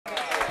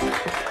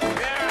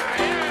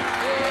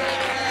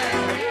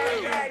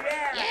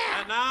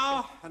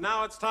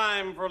now it's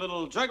time for a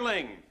little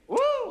juggling. Woo!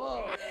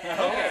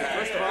 Okay,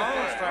 first of all,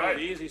 let's start with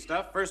the easy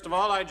stuff. First of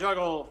all, I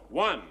juggle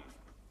 1.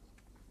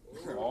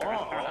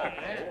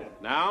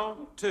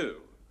 Now 2.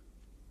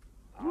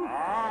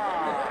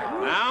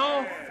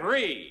 Now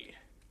 3.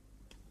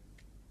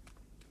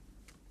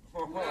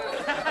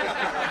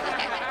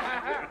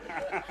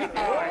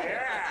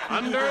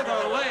 Under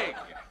the leg.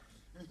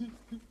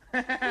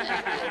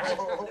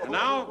 And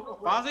now,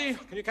 Fozzie,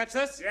 can you catch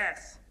this?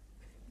 Yes.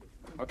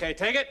 Okay,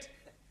 take it.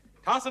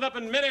 Toss it up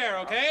in midair,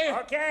 okay?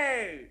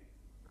 Okay.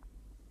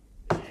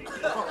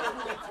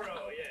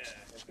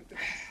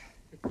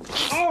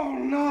 Oh,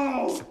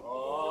 no!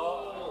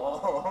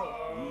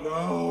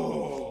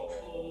 No.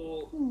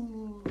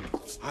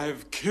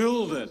 I've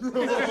killed it.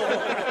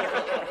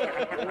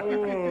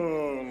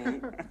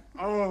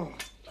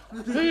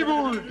 Hey,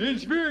 boy,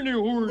 it's very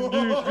new horn, it's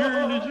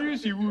very the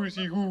juicy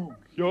woosy hoo.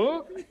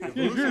 Yeah?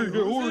 It's very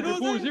the horn, the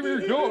boys,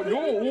 very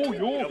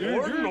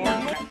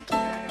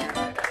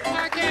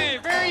Okay,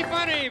 very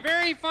funny,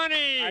 very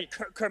funny.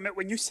 Kermit,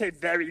 when you say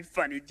very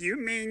funny, do you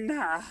mean...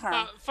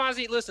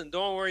 Fozzie, listen,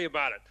 don't worry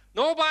about it.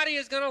 Nobody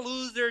is going to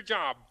lose their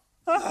job.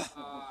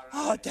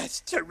 Oh,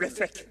 that's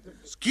terrific.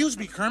 Excuse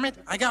me, Kermit.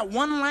 I got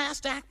one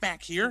last act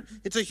back here.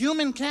 It's a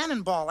human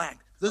cannonball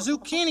act. The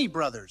Zucchini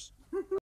Brothers.